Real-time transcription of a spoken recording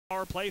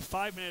Power play,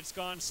 5 minutes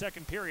gone,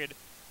 second period.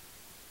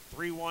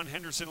 3-1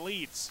 Henderson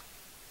leads.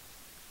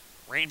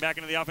 Rain back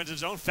into the offensive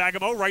zone.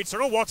 Fagemo, right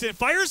circle, walks in,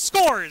 fires,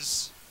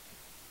 scores!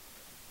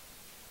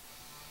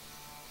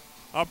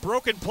 A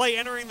broken play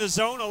entering the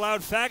zone allowed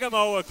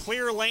Fagemo a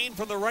clear lane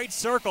from the right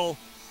circle.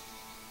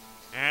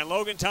 And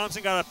Logan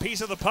Thompson got a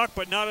piece of the puck,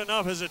 but not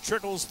enough as it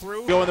trickles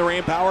through. Go in the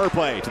rain power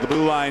play to the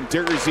blue line.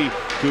 Jersey.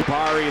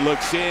 Kupari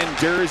looks in.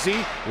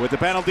 Jersey with the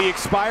penalty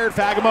expired.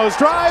 Fagemo's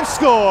drive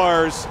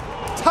scores.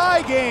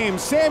 Tie game.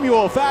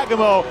 Samuel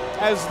Fagemo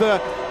as the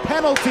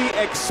penalty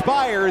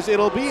expires.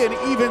 It'll be an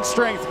even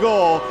strength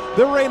goal.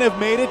 The Rain have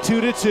made it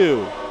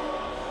 2-2.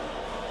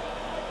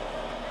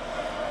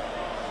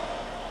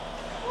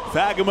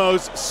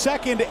 Fagemo's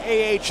second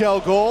AHL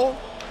goal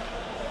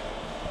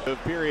of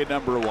period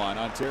number 1.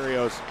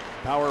 Ontario's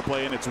power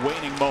play in its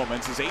waning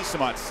moments as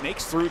Asamont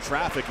snakes through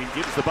traffic and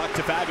gives the puck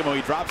to Fagemo.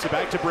 He drops it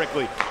back to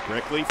Brickley.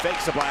 Brickley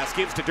fakes a blast,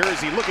 gives to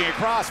Jersey, looking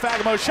across.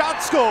 Fagemo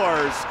shot,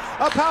 scores!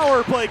 A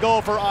power play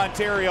goal for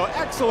Ontario.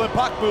 Excellent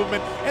puck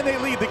movement, and they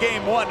lead the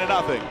game 1-0.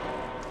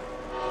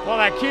 Well,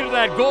 that key to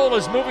that goal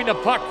is moving the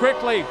puck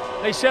quickly.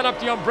 They set up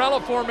the umbrella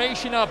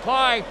formation up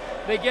high.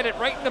 They get it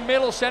right in the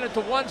middle, send it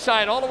to one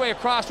side, all the way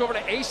across over to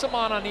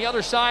Asamont on the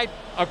other side.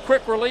 A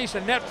quick release,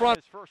 and net front.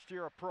 His first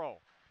year of pro.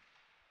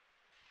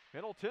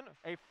 Middleton,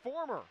 a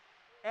former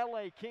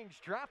LA Kings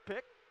draft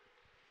pick.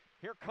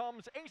 Here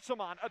comes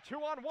Asamont, a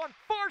 2-on-1,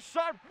 far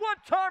side,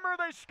 one-timer,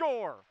 they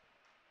score.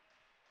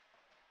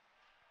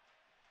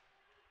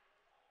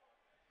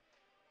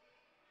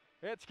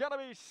 It's going to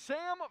be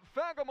Sam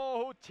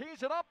Fagemo who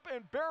tees it up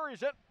and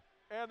buries it,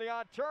 and the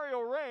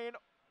Ontario Reign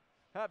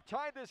have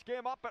tied this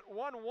game up at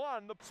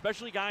 1-1.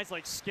 Especially guys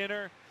like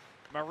Skinner,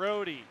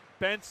 Marody,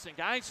 Benson,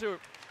 guys who,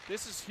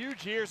 this is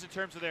huge years in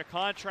terms of their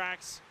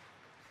contracts.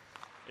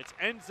 It's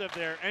ends of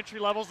their entry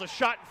levels, a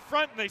shot in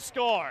front and they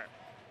score.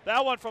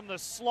 That one from the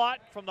slot,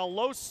 from the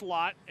low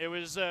slot, it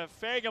was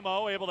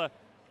Fagemo able to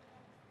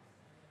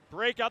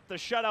break up the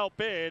shutout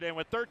bid, and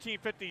with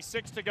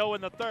 13:56 to go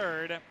in the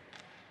third,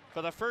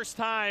 for the first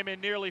time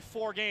in nearly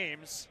 4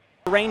 games.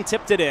 Rain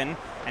tipped it in,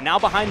 and now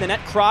behind the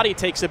net, Crotty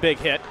takes a big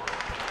hit.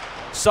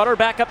 Sutter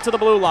back up to the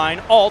blue line.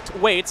 Alt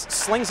waits,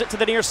 slings it to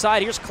the near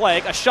side. Here's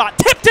Clegg. A shot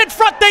tipped in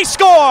front. They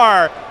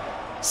score!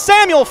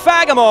 Samuel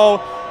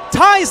Fagemo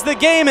ties the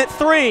game at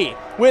 3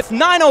 with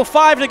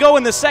 9:05 to go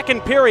in the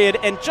second period.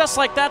 And just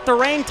like that, the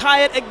Rain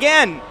tie it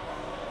again.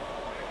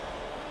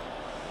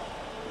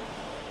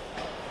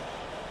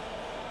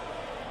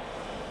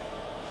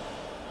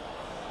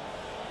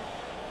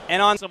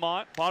 And on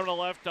Samont, bottom of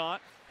the left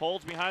dot,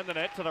 holds behind the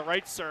net to the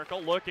right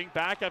circle, looking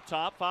back up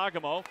top.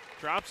 Fagemo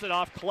drops it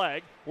off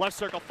Clegg. Left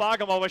circle,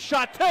 Fagemo, a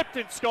shot tipped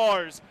and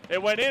scores.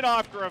 It went in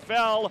off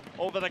Gravel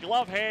over the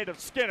glove hand of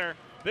Skinner.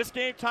 This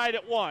game tied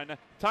at 1.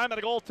 Time of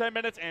the goal, 10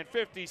 minutes and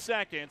 50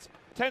 seconds.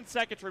 10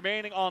 seconds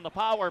remaining on the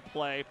power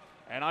play,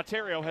 and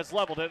Ontario has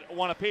leveled it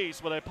 1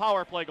 apiece with a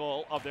power play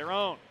goal of their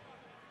own.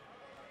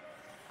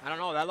 I don't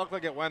know, that looked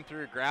like it went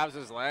through, grabs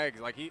his legs.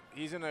 Like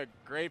he's in a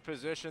great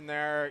position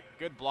there,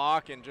 good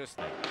block, and just.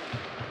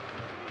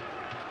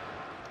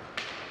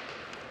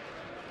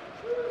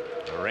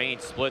 The Rain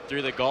split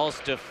through the Gulls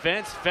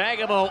defense.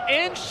 Fagemo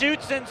in,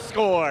 shoots and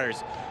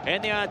scores.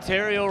 And the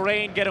Ontario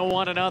Reign get a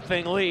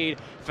 1-0 lead.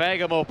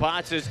 Fagemo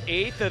pots his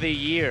 8th of the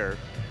year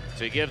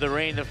to give the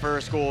Reign the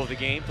first goal of the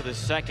game for the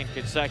second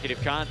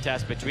consecutive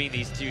contest between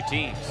these two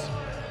teams.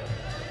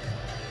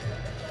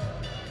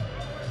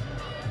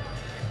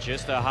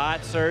 Just a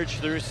hot surge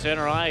through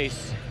center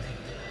ice.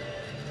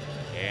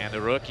 And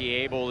the rookie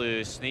able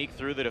to sneak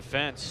through the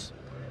defense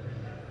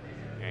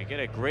and get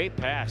a great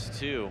pass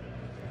too.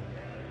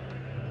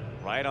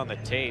 Right on the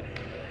tape,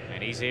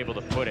 and he's able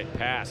to put it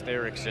past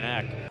Eriksson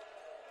Ek.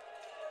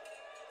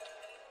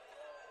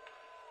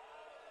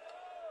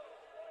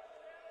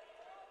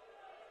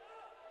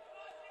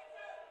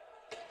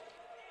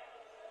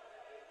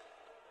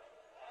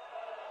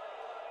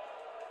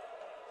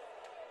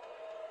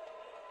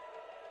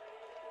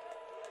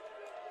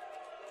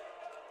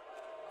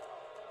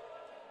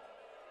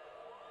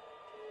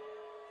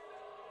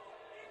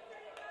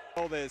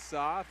 Pull this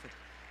off,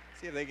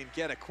 see if they can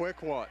get a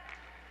quick one.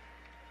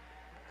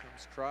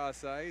 Comes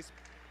cross ice,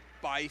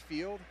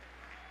 Byfield,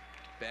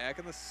 back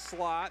in the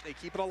slot. They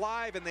keep it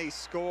alive and they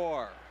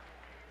score.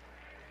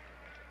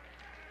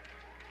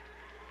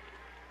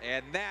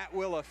 And that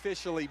will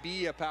officially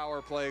be a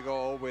power play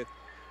goal with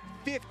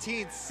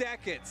 15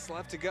 seconds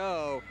left to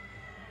go.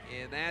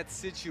 In that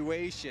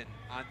situation,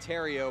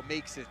 Ontario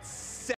makes it 7.